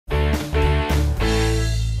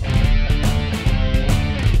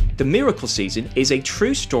The Miracle Season is a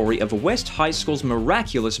true story of West High School's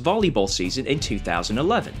miraculous volleyball season in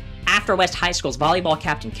 2011. After West High School's volleyball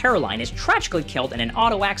captain Caroline is tragically killed in an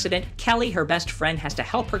auto accident, Kelly, her best friend, has to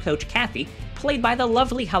help her coach Kathy, played by the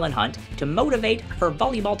lovely Helen Hunt, to motivate her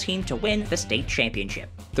volleyball team to win the state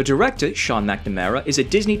championship. The director, Sean McNamara, is a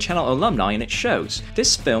Disney Channel alumni and it shows.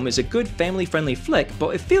 This film is a good family-friendly flick, but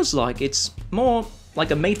it feels like it's more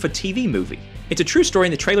like a made-for-TV movie. It's a true story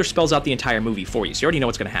and the trailer spells out the entire movie for you, so you already know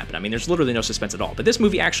what's going to happen. I mean, there's literally no suspense at all. But this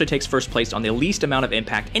movie actually takes first place on the least amount of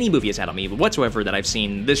impact any movie has had on me whatsoever that I've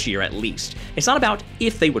seen this year at least. It's not about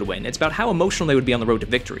if they would win, it's about how emotional they would be on the road to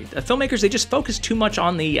victory. The filmmakers, they just focus too much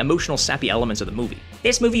on the emotional, sappy elements of the movie.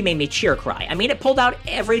 This movie made me cheer cry. I mean, it pulled out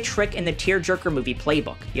every trick in the tearjerker movie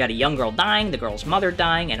playbook. You had a young girl dying, the girl's mother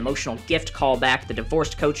dying, an emotional gift callback, the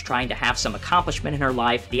divorced coach trying to have some accomplishment in her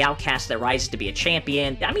life, the outcast that rises to be a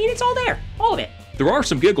champion. I mean, it's all there. All of it. There are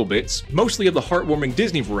some giggle bits, mostly of the heartwarming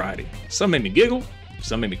Disney variety. Some made me giggle,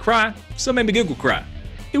 some made me cry, some made me giggle cry.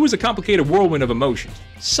 It was a complicated whirlwind of emotions.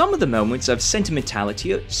 Some of the moments of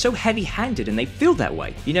sentimentality are so heavy-handed and they feel that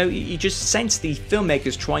way. You know, you just sense the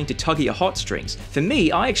filmmakers trying to tug at your heartstrings. For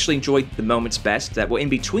me, I actually enjoyed the moments best that were in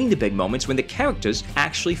between the big moments when the characters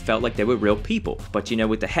actually felt like they were real people. But you know,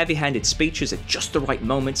 with the heavy-handed speeches at just the right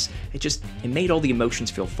moments, it made all the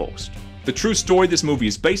emotions feel forced. The true story this movie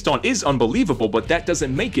is based on is unbelievable, but that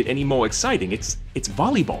doesn't make it any more exciting. It's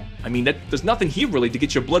volleyball. I mean, there's nothing here really to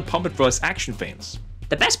get your blood pumping for us action fans.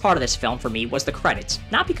 The best part of this film for me was the credits.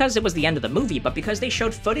 Not because it was the end of the movie, but because they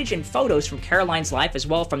showed footage and photos from Caroline's life as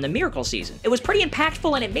well from the Miracle Season. It was pretty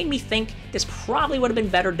impactful and it made me think this probably would have been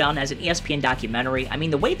better done as an ESPN documentary. I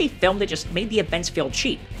mean, the way they filmed it just made the events feel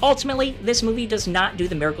cheap. Ultimately, this movie does not do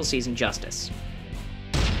the Miracle Season justice.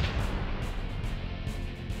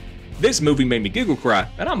 This movie made me giggle cry,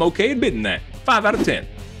 and I'm okay admitting that. 5 out of 10.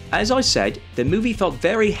 As I said, the movie felt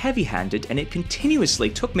very heavy-handed and it continuously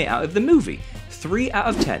took me out of the movie. 3 out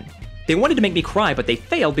of 10. They wanted to make me cry, but they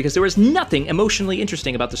failed because there was nothing emotionally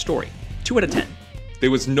interesting about the story. 2 out of 10. There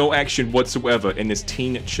was no action whatsoever in this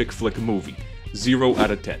teen chick flick movie. 0 out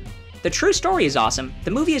of 10. The true story is awesome.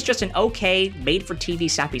 The movie is just an okay, made-for-TV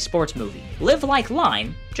sappy sports movie. Live like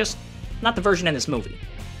Line, just not the version in this movie.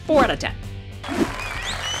 4 out of 10.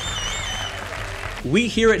 We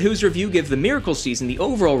here at Who's Review give the Miracle Season the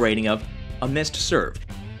overall rating of a missed serve.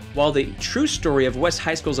 While the true story of West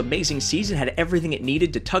High School's amazing season had everything it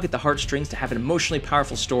needed to tug at the heartstrings to have an emotionally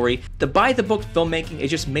powerful story, the by-the-book filmmaking, it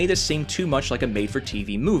just made this seem too much like a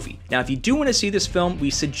made-for-TV movie. Now, if you do want to see this film,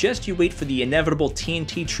 we suggest you wait for the inevitable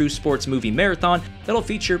TNT True Sports Movie Marathon that'll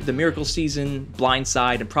feature The Miracle Season,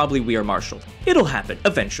 Blindside, and probably We Are Marshall. It'll happen,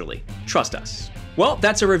 eventually. Trust us. Well,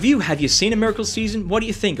 that's a review. Have you seen A Miracle Season? What do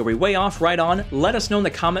you think? Are we way off, right on? Let us know in the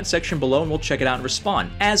comment section below and we'll check it out and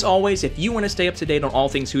respond. As always, if you want to stay up to date on all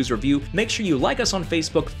things Who's Review, make sure you like us on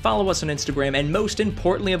Facebook, follow us on Instagram, and most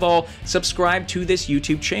importantly of all, subscribe to this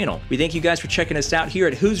YouTube channel. We thank you guys for checking us out here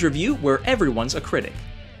at Who's Review, where everyone's a critic.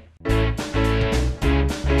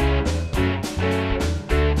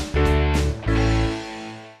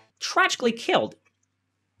 Tragically killed.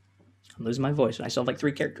 I'm losing my voice and I still have like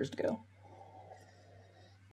 3 characters to go.